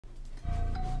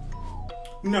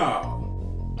No.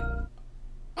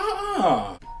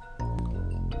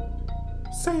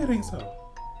 Say it ain't so.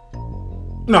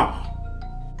 No.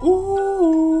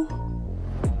 Ooh.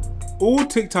 Ooh,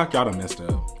 TikTok, y'all done messed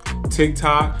up.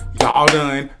 TikTok, y'all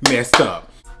done messed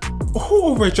up. Who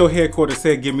over at your headquarters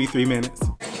said give me 3 minutes?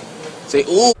 Say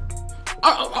ooh.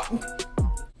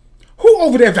 Who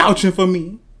over there vouching for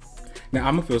me? Now,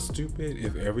 I'm gonna feel stupid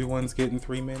if everyone's getting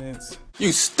 3 minutes.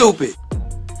 You stupid.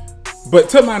 But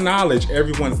to my knowledge,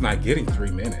 everyone's not getting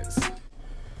 3 minutes.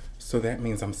 So that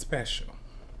means I'm special.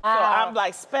 So I'm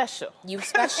like special. You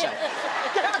special.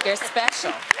 You're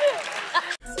special.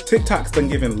 TikTok's done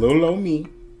giving little old me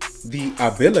the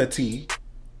ability.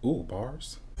 Ooh,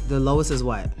 bars. The lowest is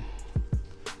what?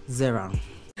 0.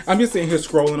 I'm just sitting here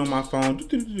scrolling on my phone,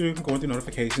 going through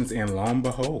notifications, and lo and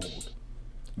behold,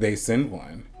 they send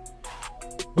one.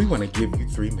 We want to give you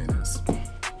 3 minutes.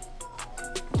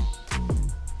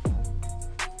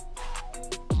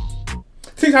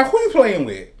 TikTok, who you playing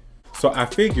with? So I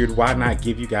figured, why not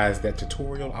give you guys that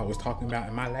tutorial I was talking about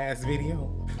in my last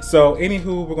video? So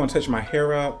anywho, we're gonna touch my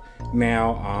hair up.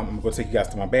 Now I'm gonna take you guys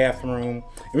to my bathroom,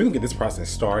 and we're gonna get this process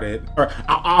started. Or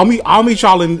I'll meet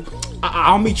y'all in there.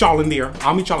 I'll meet y'all in there.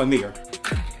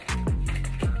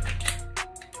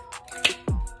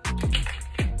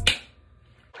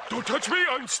 Don't touch me,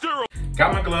 I'm sterile.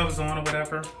 Got my gloves on or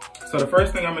whatever. So the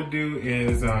first thing I'm gonna do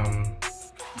is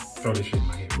throw this shit in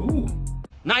my hair. Ooh.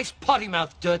 Nice potty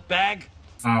mouth, dirtbag.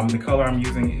 The color I'm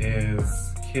using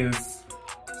is Kiss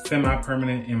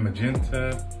Semi-Permanent in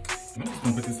Magenta. I'm just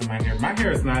gonna put this in my hair. My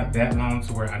hair is not that long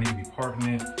to where I need to be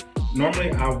parting it.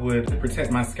 Normally I would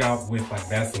protect my scalp with like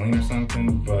Vaseline or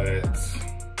something, but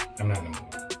I'm not in the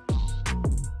mood.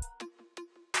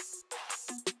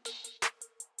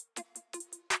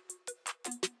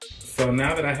 So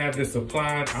now that I have this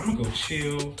applied, I'm gonna go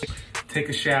chill, take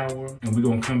a shower, and we're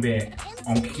gonna come back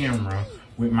on camera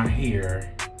with my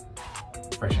hair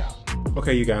fresh out.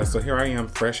 Okay, you guys, so here I am,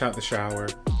 fresh out the shower.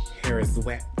 Hair is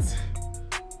wet,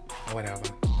 or whatever.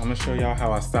 I'm gonna show y'all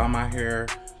how I style my hair,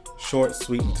 short,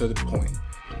 sweet, and to the point.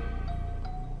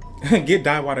 Get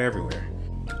dye water everywhere.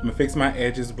 I'm gonna fix my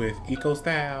edges with Eco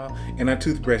Style and a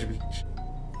toothbrush bleach.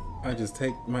 I just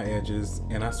take my edges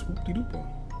and I swoop-de-doop them.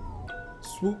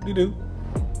 Swoop-de-doo.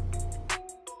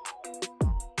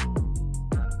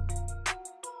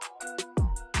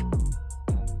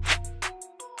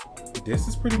 This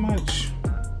is pretty much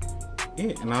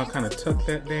it, and I'll kind of tuck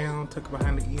that down, tuck it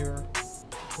behind the ear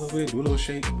a little bit, do a little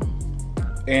shake,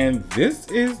 and this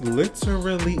is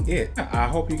literally it. I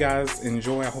hope you guys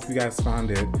enjoy. I hope you guys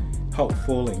found it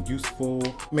helpful and useful.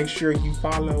 Make sure you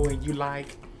follow and you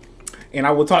like, and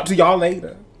I will talk to y'all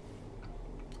later.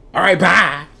 All right,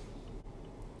 bye.